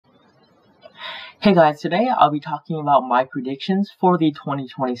Hey guys, today I'll be talking about my predictions for the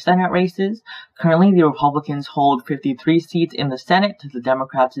 2020 Senate races. Currently, the Republicans hold 53 seats in the Senate, to the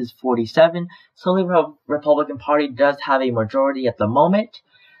Democrats is 47, so the Republican Party does have a majority at the moment.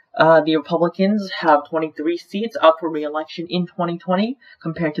 The Republicans have 23 seats up for re-election in 2020,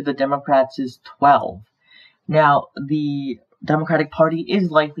 compared to the Democrats' 12. Now, the Democratic Party is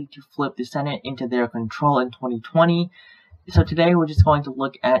likely to flip the Senate into their control in 2020. So today we're just going to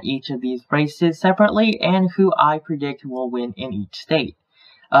look at each of these races separately and who I predict will win in each state.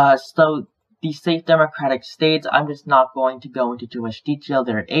 So the safe Democratic states, I'm just not going to go into too much detail.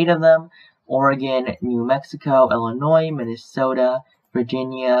 There are 8 of them: Oregon, New Mexico, Illinois, Minnesota,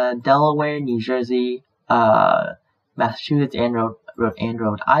 Virginia, Delaware, New Jersey, Massachusetts, and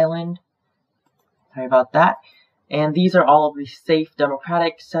Rhode Island. Sorry about that. And these are all of the safe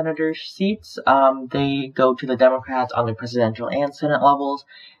Democratic senator seats. They go to the Democrats on the presidential and Senate levels.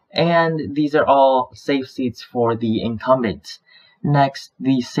 And these are all safe seats for the incumbents. Next,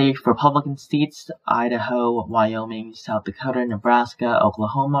 the safe Republican seats: Idaho, Wyoming, South Dakota, Nebraska,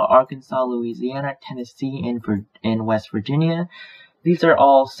 Oklahoma, Arkansas, Louisiana, Tennessee, and West Virginia. These are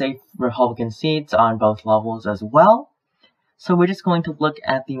all safe Republican seats on both levels as well. So we're just going to look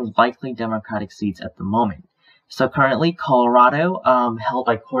at the likely Democratic seats at the moment. So currently, Colorado, held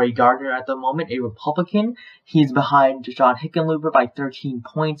by Cory Gardner at the moment, a Republican. He's behind John Hickenlooper by 13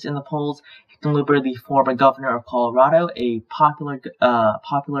 points in the polls. Hickenlooper, the former governor of Colorado, a popular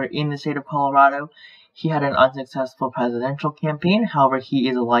in the state of Colorado. He had an unsuccessful presidential campaign. However, he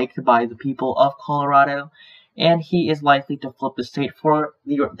is liked by the people of Colorado, and he is likely to flip the state for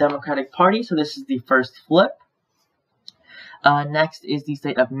the Democratic Party. So this is the first flip. Next is the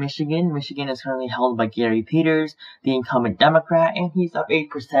state of Michigan. Michigan is currently held by Gary Peters, the incumbent Democrat, and he's up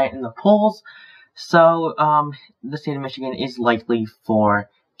 8% in the polls. So, the state of Michigan is likely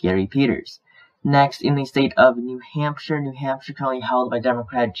for Gary Peters. Next, in the state of New Hampshire currently held by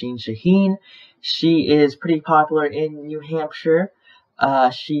Democrat Jeanne Shaheen. She is pretty popular in New Hampshire.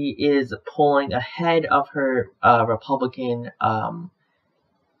 She is polling ahead of her Republican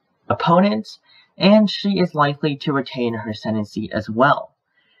opponents, and she is likely to retain her Senate seat as well.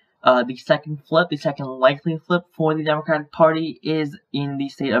 The second likely flip for the Democratic Party is in the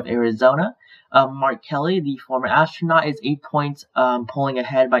state of Arizona. Mark Kelly, the former astronaut, is 8 points, polling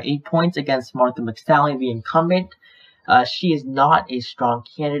ahead by 8 points against Martha McSally, the incumbent. She is not a strong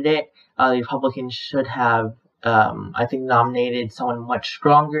candidate. The Republicans should have, I think, nominated someone much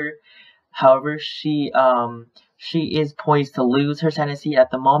stronger. However, she is poised to lose her Senate seat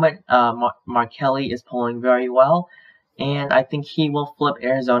at the moment. Mark Kelly is polling very well, and I think he will flip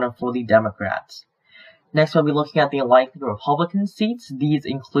Arizona for the Democrats. Next, we'll be looking at the likely Republican seats. These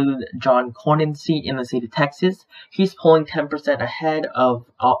include John Cornyn's seat in the state of Texas. He's polling 10% ahead of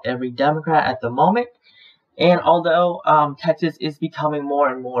every Democrat at the moment. And although Texas is becoming more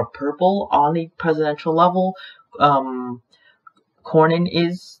and more purple on the presidential level, Cornyn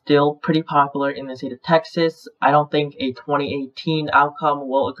is still pretty popular in the state of Texas. I don't think a 2018 outcome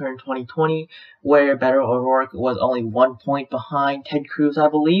will occur in 2020, where Beto O'Rourke was only 1 point behind Ted Cruz, I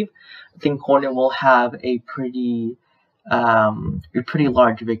believe. I think Cornyn will have a pretty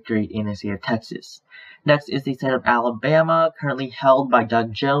large victory in the state of Texas. Next is the state of Alabama, currently held by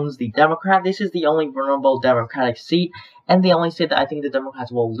Doug Jones, the Democrat. This is the only vulnerable Democratic seat, and the only state that I think the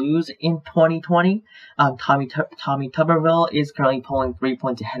Democrats will lose in 2020. Tommy Tuberville is currently polling 3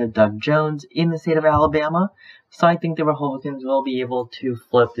 points ahead of Doug Jones in the state of Alabama. So I think the Republicans will be able to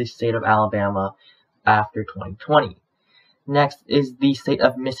flip the state of Alabama after 2020. Next is the state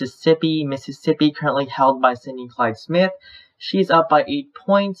of Mississippi. Mississippi, currently held by Cindy Clyde Smith. She's up by 8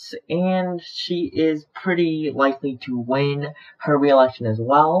 points, and she is pretty likely to win her re-election as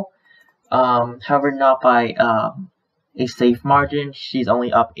well. However, not by a safe margin. She's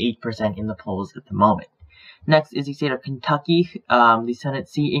only up 8% in the polls at the moment. Next is the state of Kentucky. The Senate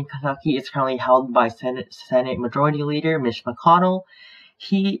seat in Kentucky is currently held by Senate Majority Leader Mitch McConnell.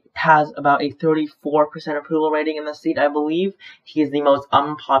 He has about a 34% approval rating in the seat, I believe. He is the most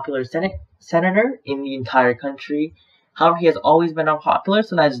unpopular senator in the entire country. However, he has always been unpopular,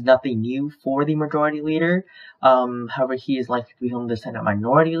 so that is nothing new for the Majority Leader. However, he is likely to become the Senate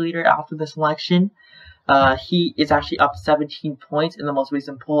Minority Leader after this election. He is actually up 17 points in the most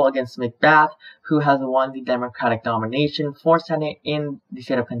recent poll against McBath, who has won the Democratic nomination for Senate in the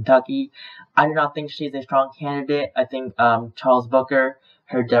state of Kentucky. I do not think she's a strong candidate. I think Charles Booker,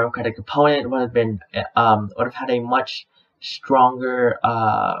 her Democratic opponent, would have had a much stronger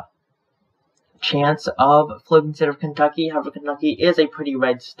chance of flipping the state of Kentucky. However, Kentucky is a pretty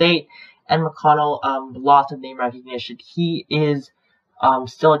red state, and McConnell, lots of name recognition. He is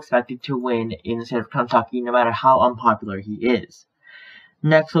still expected to win in the state of Kentucky, no matter how unpopular he is.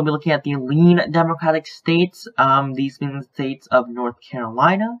 Next, we'll be looking at the lean Democratic states. These being the states of North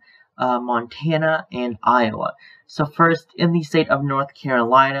Carolina, Montana, and Iowa. So first, in the state of North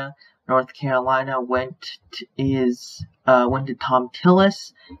Carolina went to Tom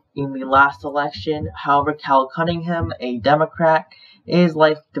Tillis in the last election. However, Cal Cunningham, a Democrat, is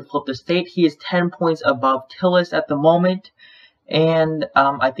likely to flip the state. He is 10 points above Tillis at the moment. And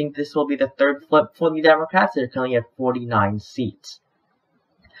I think this will be the third flip for the Democrats. They're currently at 49 seats.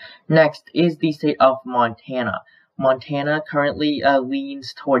 Next is the state of Montana. Montana currently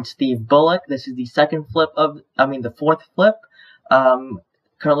leans towards Steve Bullock. This is the the fourth flip.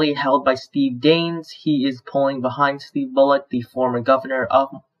 Currently held by Steve Daines. He is polling behind Steve Bullock, the former governor of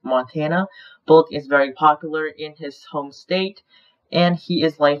Montana. Bullock is very popular in his home state, and he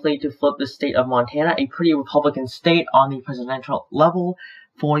is likely to flip the state of Montana, a pretty Republican state on the presidential level,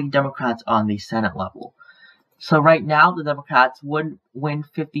 for the Democrats on the Senate level. So right now, the Democrats would win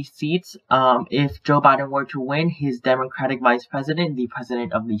 50 seats. If Joe Biden were to win, his Democratic vice president, the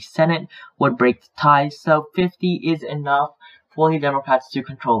president of the Senate, would break the tie. So 50 is enough for the Democrats to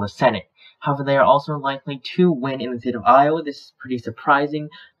control the Senate. However, they are also likely to win in the state of Iowa. This is pretty surprising.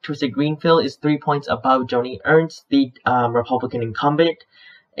 Trisha Greenfield is 3 points above Joni Ernst, the Republican incumbent,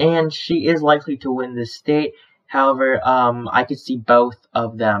 and she is likely to win this state. However, I could see both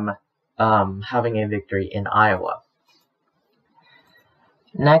of them having a victory in Iowa.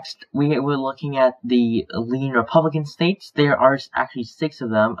 Next, we were looking at the lean Republican states. There are actually 6 of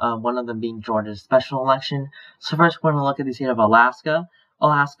them, one of them being Georgia's special election. So first, we're going to look at the state of Alaska.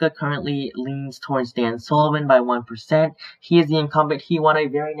 Alaska currently leans towards Dan Sullivan by 1%. He is the incumbent. He won a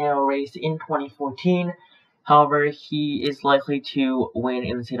very narrow race in 2014. However, he is likely to win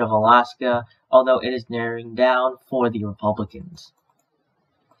in the state of Alaska, although it is narrowing down for the Republicans.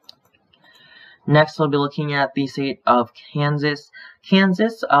 Next, we'll be looking at the state of Kansas.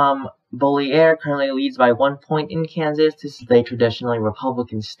 Bollier currently leads by 1 point in Kansas. This is a traditionally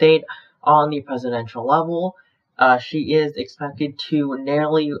Republican state on the presidential level. She is expected to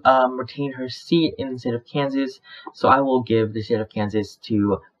narrowly retain her seat in the state of Kansas, so I will give the state of Kansas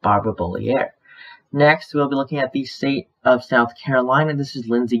to Barbara Bollier. Next, we'll be looking at the state of South Carolina. This is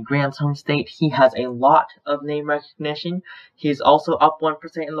Lindsey Graham's home state. He has a lot of name recognition. He is also up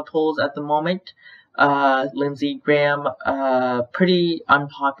 1% in the polls at the moment. Lindsey Graham, pretty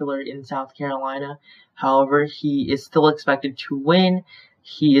unpopular in South Carolina. However, he is still expected to win.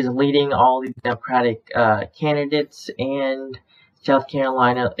 He is leading all the Democratic candidates, and South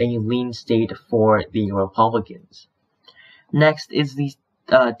Carolina a lean state for the Republicans. Next is the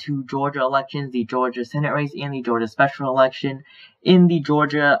 2 Georgia elections, the Georgia Senate race and the Georgia special election. In the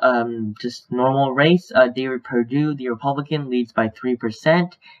Georgia just normal race, David Perdue, the Republican, leads by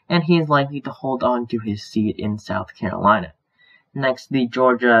 3%, and he is likely to hold on to his seat in South Carolina. Next, the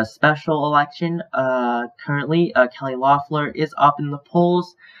Georgia special election. Currently, Kelly Loeffler is up in the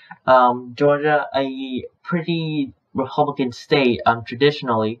polls. Georgia, a pretty Republican state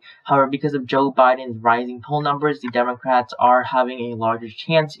traditionally. However, because of Joe Biden's rising poll numbers, the Democrats are having a larger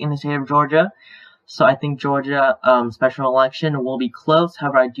chance in the state of Georgia. So I think Georgia special election will be close.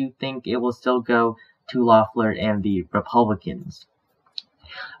 However, I do think it will still go to Loeffler and the Republicans.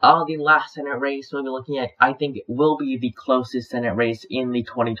 The last Senate race we'll be looking at, I think it will be the closest Senate race in the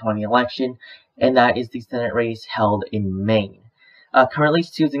 2020 election, and that is the Senate race held in Maine. Currently,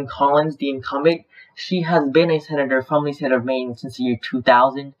 Susan Collins, the incumbent, she has been a senator from the state of Maine since the year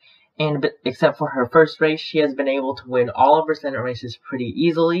 2000, and except for her first race, she has been able to win all of her Senate races pretty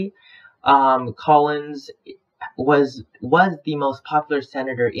easily. Collins was the most popular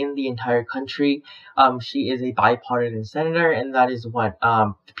senator in the entire country. She is a bipartisan senator, and that is what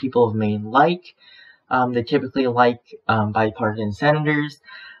the people of Maine like. They typically like bipartisan senators.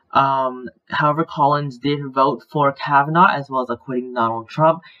 However, Collins did vote for Kavanaugh as well as acquitting Donald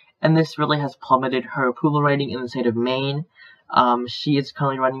Trump, and this really has plummeted her approval rating in the state of Maine. She is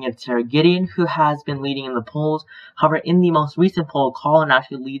currently running against Sarah Gideon, who has been leading in the polls. However, in the most recent poll, Collins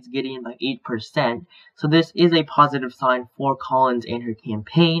actually leads Gideon by 8%, so this is a positive sign for Collins and her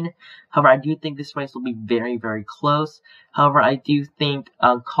campaign. However, I do think this race will be very, very close. However, I do think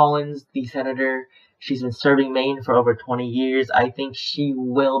Collins, the senator, she's been serving Maine for over 20 years. I think she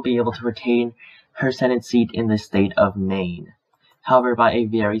will be able to retain her Senate seat in the state of Maine. However, by a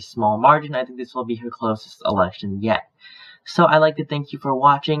very small margin, I think this will be her closest election yet. So I'd like to thank you for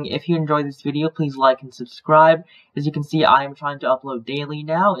watching. If you enjoyed this video, please like and subscribe. As you can see, I am trying to upload daily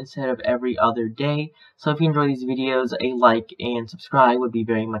now instead of every other day. So if you enjoy these videos, a like and subscribe would be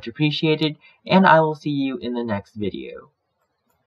very much appreciated. And I will see you in the next video.